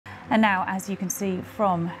And now, as you can see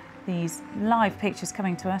from these live pictures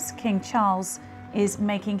coming to us, King Charles is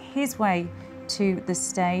making his way to the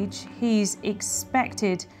stage. He's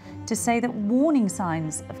expected to say that warning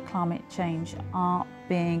signs of climate change are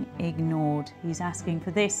being ignored. He's asking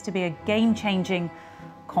for this to be a game-changing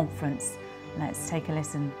conference. Let's take a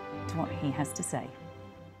listen to what he has to say.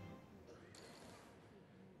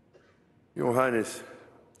 Your Highness,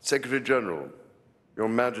 Secretary General, Your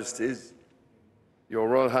Majesties, Your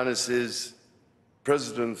Royal Highnesses,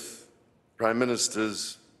 Presidents, Prime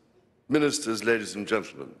Ministers, Ministers, ladies and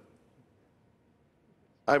gentlemen,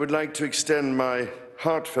 I would like to extend my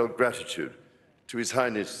heartfelt gratitude to His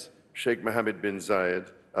Highness Sheikh Mohammed bin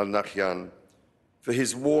Zayed Al Nahyan for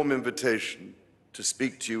his warm invitation to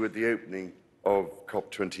speak to you at the opening of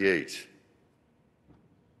COP28.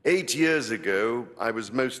 8 years ago, I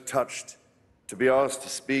was most touched to be asked to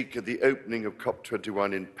speak at the opening of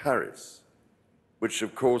COP21 in Paris, which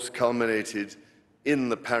of course culminated in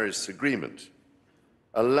the Paris Agreement,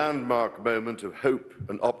 a landmark moment of hope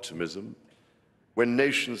and optimism when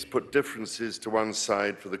nations put differences to one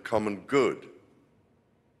side for the common good.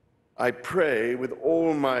 I pray with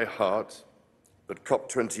all my heart that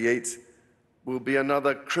COP28 will be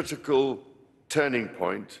another critical turning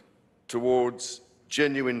point towards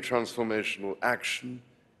genuine transformational action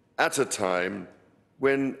at a time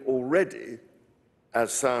when already,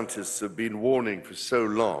 as scientists have been warning for so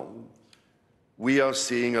long, we are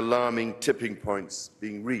seeing alarming tipping points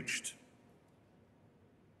being reached.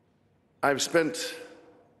 I've spent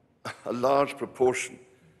a large proportion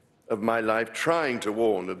of my life trying to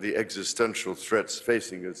warn of the existential threats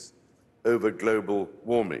facing us over global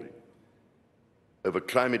warming, over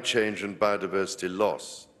climate change and biodiversity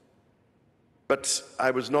loss. But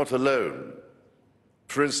I was not alone.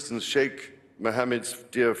 For instance, Sheikh Mohammed's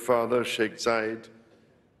dear father, Sheikh Zayed,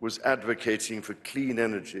 was advocating for clean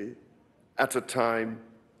energy at a time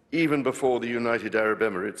even before the United Arab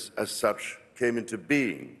Emirates as such came into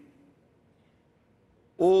being.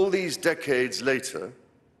 All these decades later,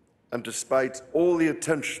 and despite all the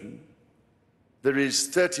attention, there is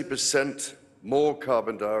 30% more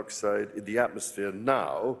carbon dioxide in the atmosphere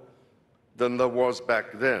now than there was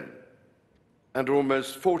back then, and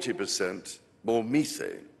almost 40% more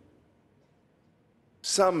methane.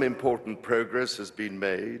 Some important progress has been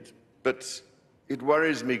made, but it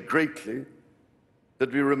worries me greatly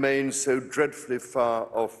that we remain so dreadfully far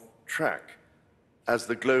off track, as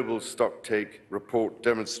the Global Stocktake report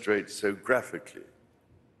demonstrates so graphically.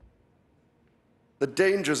 The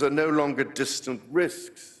dangers are no longer distant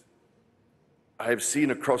risks. I have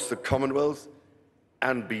seen across the Commonwealth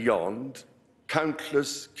and beyond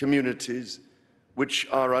countless communities which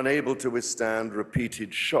are unable to withstand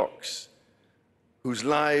repeated shocks, whose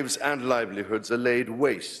lives and livelihoods are laid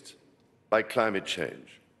waste by climate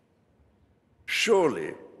change.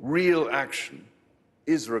 Surely, real action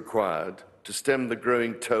is required to stem the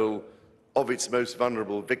growing toll of its most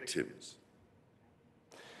vulnerable victims.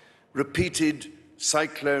 Repeated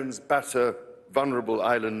cyclones batter vulnerable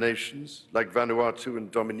island nations like Vanuatu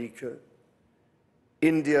and Dominica.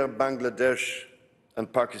 India, Bangladesh,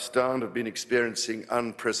 and Pakistan have been experiencing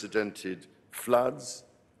unprecedented floods,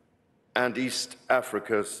 and East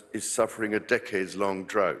Africa is suffering a decades-long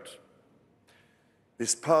drought.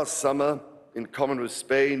 This past summer, in common with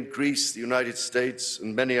Spain, Greece, the United States,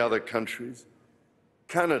 and many other countries,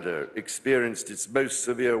 Canada experienced its most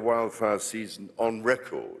severe wildfire season on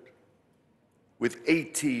record, with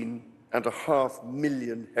 18.5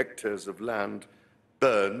 million hectares of land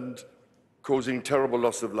burned, causing terrible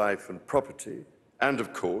loss of life and property, and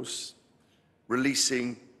of course,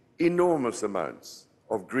 releasing enormous amounts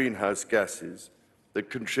of greenhouse gases that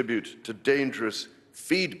contribute to dangerous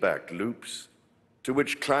feedback loops to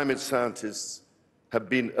which climate scientists have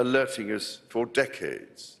been alerting us for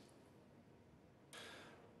decades.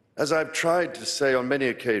 As I've tried to say on many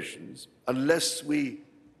occasions, unless we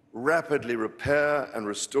rapidly repair and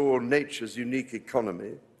restore nature's unique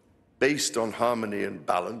economy based on harmony and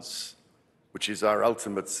balance, which is our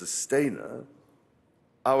ultimate sustainer,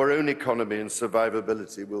 our own economy and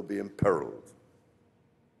survivability will be imperiled.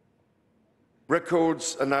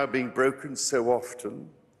 Records are now being broken so often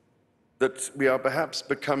that we are perhaps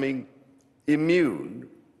becoming immune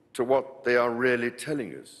to what they are really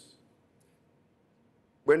telling us.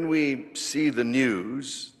 When we see the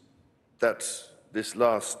news that this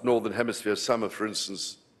last Northern Hemisphere summer, for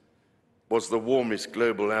instance, was the warmest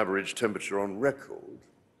global average temperature on record,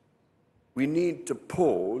 we need to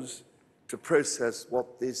pause to process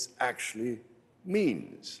what this actually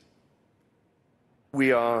means.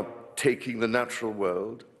 We are taking the natural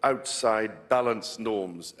world outside balanced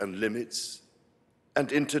norms and limits,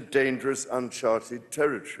 and into dangerous, uncharted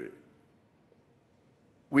territory.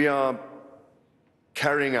 We are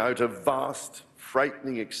carrying out a vast,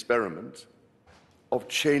 frightening experiment of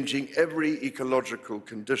changing every ecological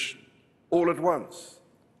condition all at once,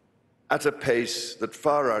 at a pace that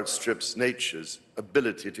far outstrips nature's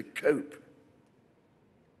ability to cope.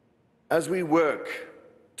 As we work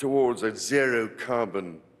towards a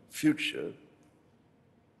zero-carbon future,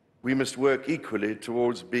 we must work equally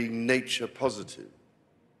towards being nature positive.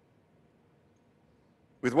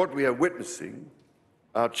 With what we are witnessing,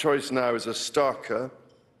 our choice now is a starker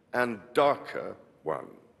and darker one.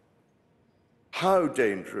 How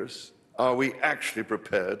dangerous are we actually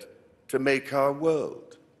prepared to make our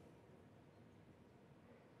world?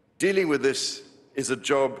 Dealing with this is a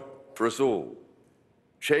job for us all.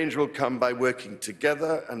 Change will come by working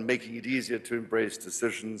together and making it easier to embrace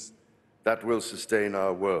decisions that will sustain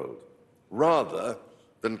our world, rather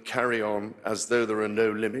than carry on as though there are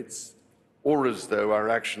no limits or as though our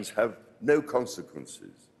actions have no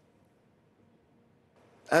consequences.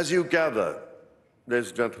 As you gather, ladies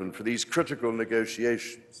and gentlemen, for these critical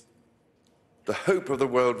negotiations, the hope of the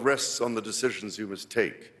world rests on the decisions you must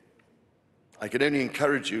take. I can only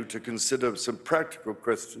encourage you to consider some practical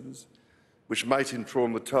questions which might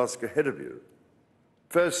inform the task ahead of you.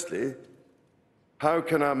 Firstly, how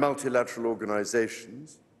can our multilateral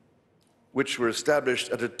organizations, which were established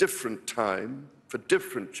at a different time for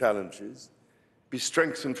different challenges, be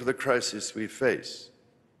strengthened for the crisis we face?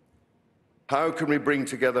 How can we bring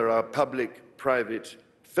together our public, private,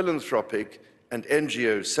 philanthropic, and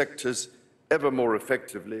NGO sectors ever more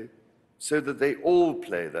effectively so that they all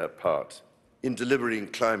play their part in delivering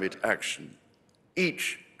climate action,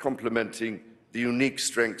 each complementing the unique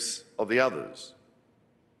strengths of the others?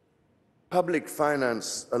 Public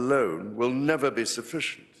finance alone will never be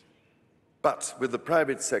sufficient, but with the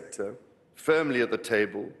private sector firmly at the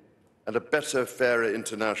table and a better, fairer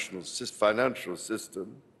international financial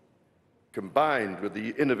system, combined with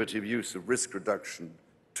the innovative use of risk reduction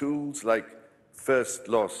tools like first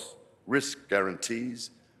loss risk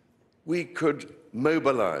guarantees, we could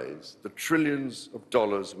mobilize the trillions of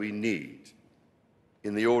dollars we need,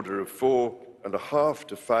 in the order of $4.5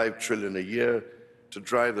 to $5 trillion a year, to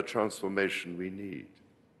drive the transformation we need.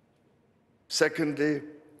 Secondly,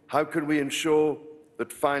 how can we ensure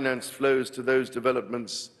that finance flows to those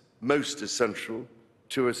developments most essential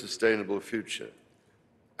to a sustainable future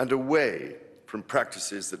and away from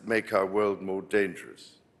practices that make our world more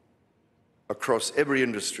dangerous across every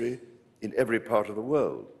industry in every part of the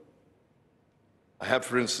world? I have,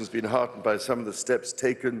 for instance, been heartened by some of the steps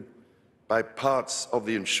taken by parts of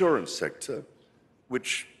the insurance sector,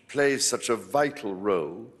 which plays such a vital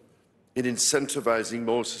role in incentivizing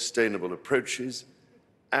more sustainable approaches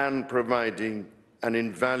and providing an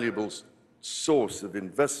invaluable source of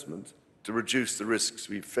investment to reduce the risks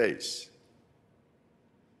we face.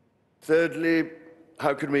 Thirdly,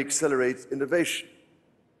 how can we accelerate innovation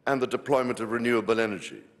and the deployment of renewable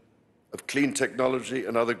energy, of clean technology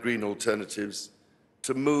and other green alternatives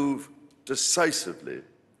to move decisively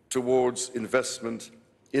towards investment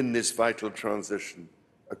in this vital transition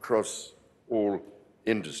across all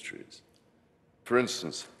industries? For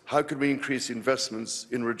instance, how can we increase investments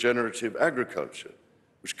in regenerative agriculture,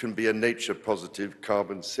 which can be a nature-positive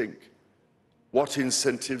carbon sink? What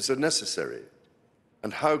incentives are necessary?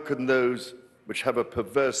 And how can those which have a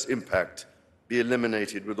perverse impact be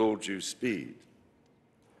eliminated with all due speed?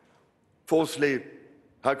 Fourthly,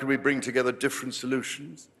 how can we bring together different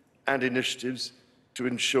solutions and initiatives to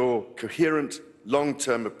ensure coherent,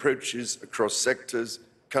 long-term approaches across sectors,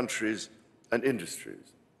 countries, and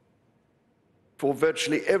industries? For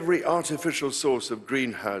virtually every artificial source of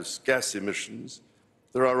greenhouse gas emissions,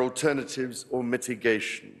 there are alternatives or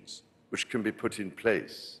mitigations which can be put in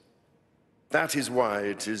place. That is why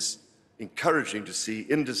it is encouraging to see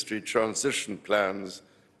industry transition plans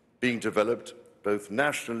being developed both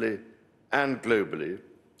nationally and globally,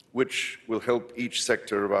 which will help each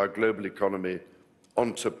sector of our global economy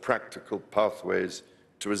onto practical pathways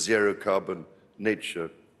to a zero-carbon,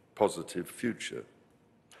 nature-positive future.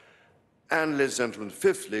 And, ladies and gentlemen,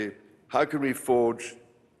 fifthly, how can we forge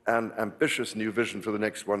an ambitious new vision for the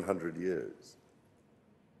next 100 years?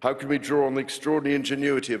 How can we draw on the extraordinary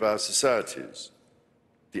ingenuity of our societies,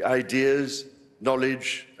 the ideas,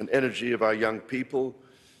 knowledge, and energy of our young people,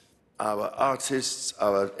 our artists,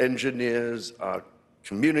 our engineers, our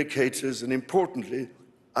communicators, and importantly,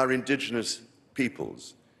 our indigenous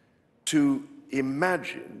peoples, to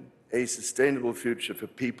imagine a sustainable future for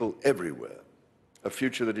people everywhere, a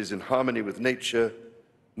future that is in harmony with nature,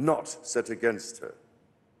 not set against her.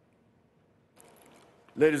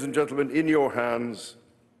 Ladies and gentlemen, in your hands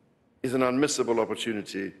is an unmissable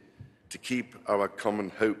opportunity to keep our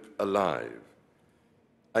common hope alive.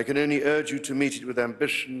 I can only urge you to meet it with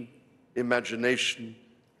ambition, imagination,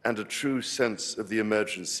 and a true sense of the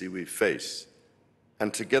emergency we face,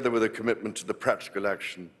 and together with a commitment to the practical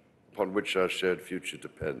action upon which our shared future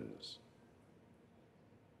depends.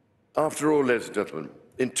 After all, ladies and gentlemen,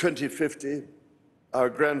 in 2050, our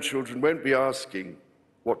grandchildren won't be asking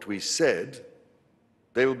what we said.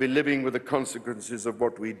 They will be living with the consequences of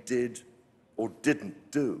what we did or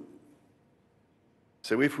didn't do.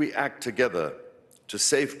 So if we act together to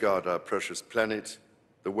safeguard our precious planet,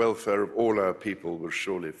 the welfare of all our people will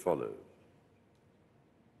surely follow.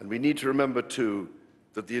 And we need to remember, too,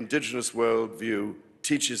 that the indigenous worldview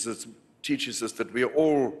teaches us that we are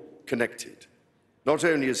all connected, not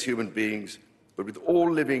only as human beings, but with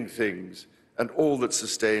all living things and all that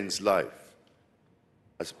sustains life.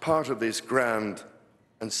 As part of this grand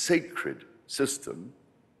and sacred system,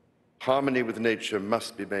 harmony with nature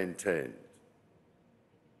must be maintained.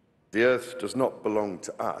 The earth does not belong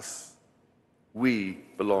to us. We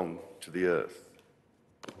belong to the earth.